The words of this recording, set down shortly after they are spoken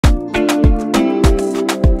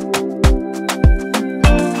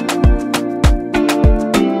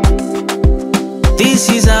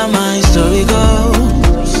how my story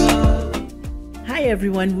goes. Hi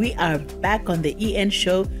everyone, we are back on the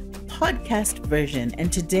eNShow podcast version,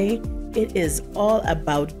 and today it is all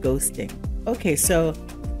about ghosting. Okay, so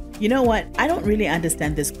you know what? I don't really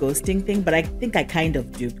understand this ghosting thing, but I think I kind of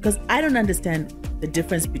do, because I don't understand the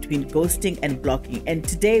difference between ghosting and blocking. And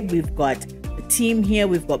today we've got a team here.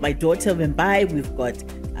 We've got my daughter Wimbai, we've got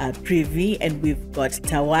Privi, and we've got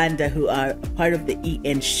Tawanda, who are a part of the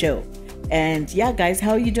eNShow. And yeah, guys,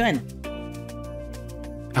 how are you doing?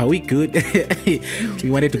 Are we good? We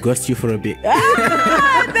wanted to ghost you for a bit.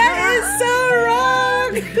 That is so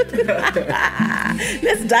wrong.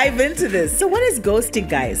 Let's dive into this. So what is ghosting,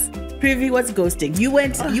 guys? Privi, what's ghosting? You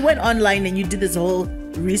went online and you did this whole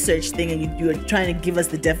research thing, and you were trying to give us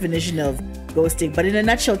the definition of ghosting. But in a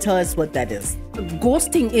nutshell, tell us what that is.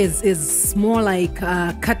 Ghosting is more like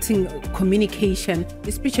cutting communication,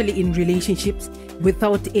 especially in relationships,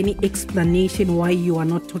 without any explanation why you are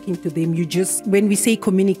not talking to them. You just, when we say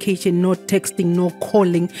communication, no texting, no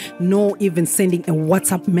calling, no even sending a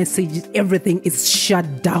WhatsApp message, everything is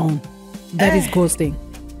shut down. That is ghosting.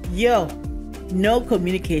 Yo, no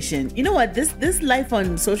communication. You know what? This life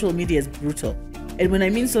on social media is brutal. And when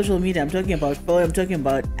I mean social media, I'm talking about phone, I'm talking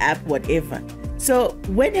about app, whatever. So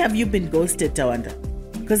when have you been ghosted, Tawanda?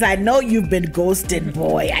 Because I know you've been ghosted,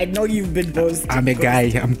 boy. I know you've been ghosted. I'm a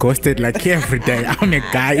guy. I'm ghosted like every day. I'm a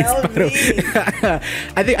guy.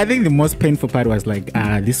 I think the most painful part was like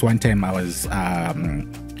this one time I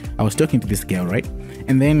was talking to this girl, right?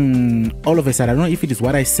 And then all of a sudden, I don't know if it is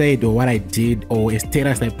what I said or what I did or a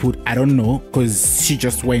status I put. I don't know, because she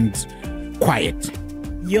just went quiet.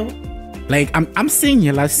 Yo. Like I'm seeing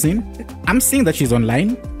your last scene. I'm seeing that she's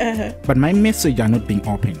online, but my message are not being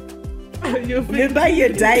opened. You're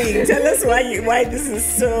dying. Tell us why this is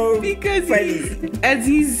so because funny. As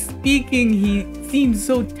he's speaking, he seems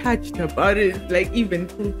so touched about it, like even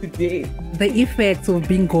till today. The effects of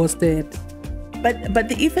being ghosted. But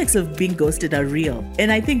the effects of being ghosted are real.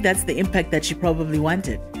 And I think that's the impact that she probably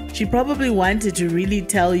wanted. She probably wanted to really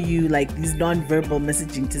tell you, like, these non-verbal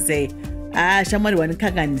messaging to say, shamari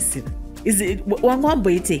wanikaganisira. Is it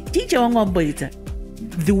teacher?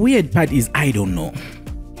 The weird part is I don't know.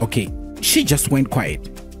 Okay, she just went quiet.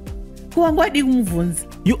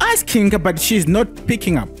 You asking her, but she's not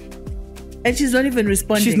picking up. And she's not even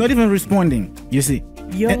responding. You see.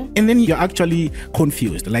 And then you're actually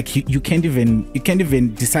confused. Like you can't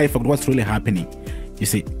even decipher what's really happening. You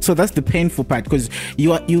see. So that's the painful part, because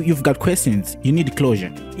you've got questions. You need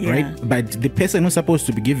closure, right? But the person who's supposed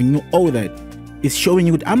to be giving you all that is showing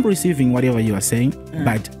you, I'm receiving whatever you are saying,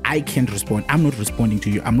 but I can't respond. I'm not responding to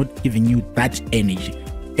you. I'm not giving you that energy.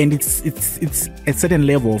 And it's a certain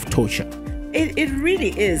level of torture. It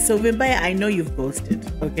really is. So Wimbai, I know you've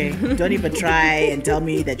ghosted, okay? Don't even try and tell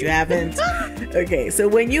me that you haven't. Okay, so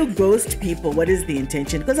when you ghost people, what is the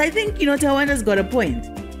intention? Because I think, Tawanda's got a point.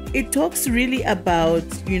 It talks really about,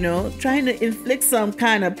 trying to inflict some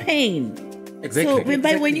kind of pain. Exactly. So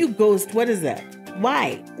Wimbai, when you ghost, what is that?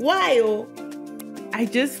 Why? Oh? I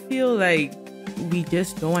just feel like we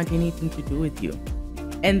just don't want anything to do with you.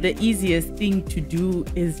 And the easiest thing to do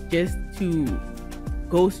is just to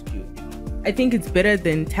ghost you. I think it's better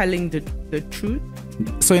than telling the truth.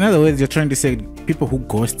 So in other words, you're trying to say people who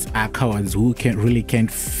ghost are cowards who can't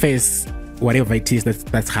face whatever it is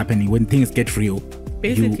that's happening when things get real.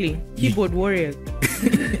 Basically, keyboard warriors.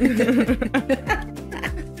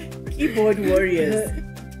 Keyboard warriors.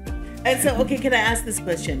 And so, okay, can I ask this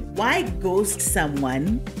question? Why ghost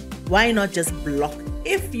someone? Why not just block?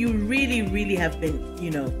 If you really, really have been,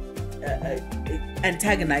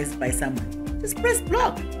 antagonized by someone, just press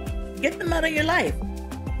block. Get them out of your life.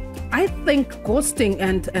 I think ghosting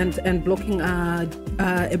and blocking are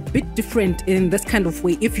a bit different in this kind of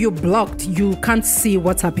way. If you're blocked, you can't see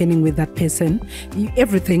what's happening with that person.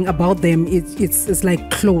 Everything about them is like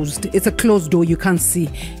closed. It's a closed door. You can't see.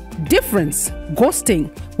 Difference,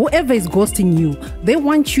 ghosting. Whoever is ghosting you, they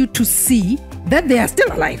want you to see that they are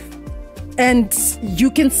still alive. And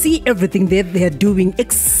you can see everything that they are doing,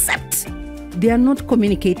 except they are not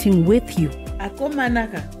communicating with you.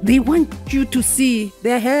 They want you to see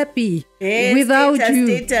they're happy without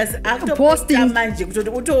you posting.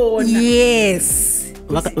 Yes.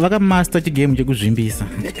 Master game chekuzvimbisa.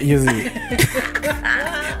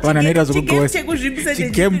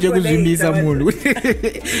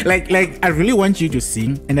 Like I really want you to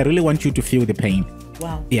see, and I really want you to feel the pain.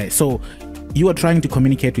 Wow. Yeah. So you are trying to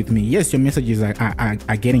communicate with me. Yes, your messages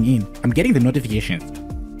are getting in. I'm getting the notifications.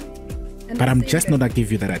 But I'm just not gonna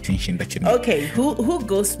give you that attention that you need. Okay, who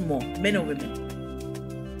ghosts more, men or women?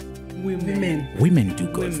 Women. Women do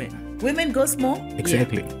ghost. Women ghost more?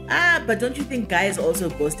 Exactly. But don't you think guys also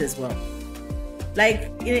ghost as well?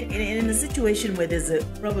 Like in a situation where there's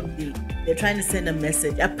probably they're trying to send a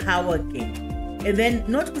message, a power game, and then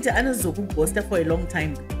not put an ghost for a long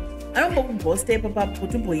time. I don't know ghost and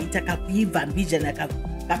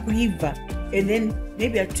then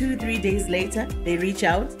maybe 2-3 days later they reach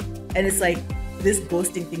out and it's like this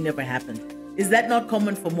ghosting thing never happened. Is that not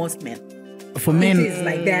common for most men? For men, it is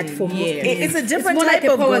like that for most men. It's a different it's type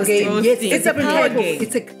like of power game. ghosting. Yes, It's a power game.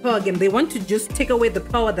 It's a power game. They want to just take away the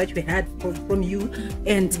power that you had from you,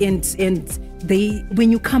 and they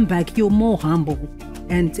when you come back, you're more humble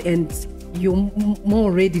and you're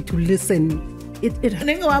more ready to listen.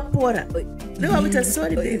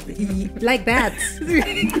 Sorry, baby. Like that.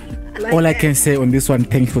 Like all I that. can say on this one,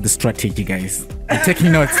 thanks for the strategy, guys. I'm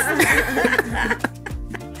taking notes.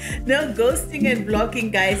 No, ghosting and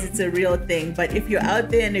blocking, guys, it's a real thing. But if you're out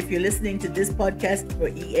there and if you're listening to this podcast for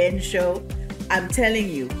eNShow, I'm telling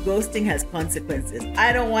you, ghosting has consequences.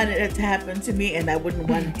 I don't want it to happen to me, and I wouldn't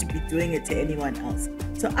want to be doing it to anyone else.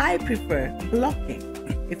 So I prefer blocking,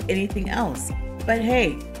 if anything else. But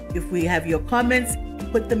hey, if we have your comments,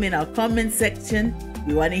 put them in our comment section.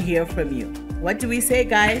 We want to hear from you. What do we say,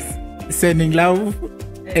 guys? Sending love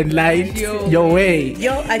and light your way.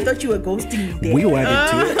 Yo, I thought you were ghosting me there. We wanted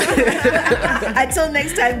to. Until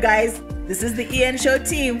next time, guys, this is the eNShow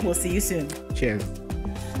team. We'll see you soon. Cheers.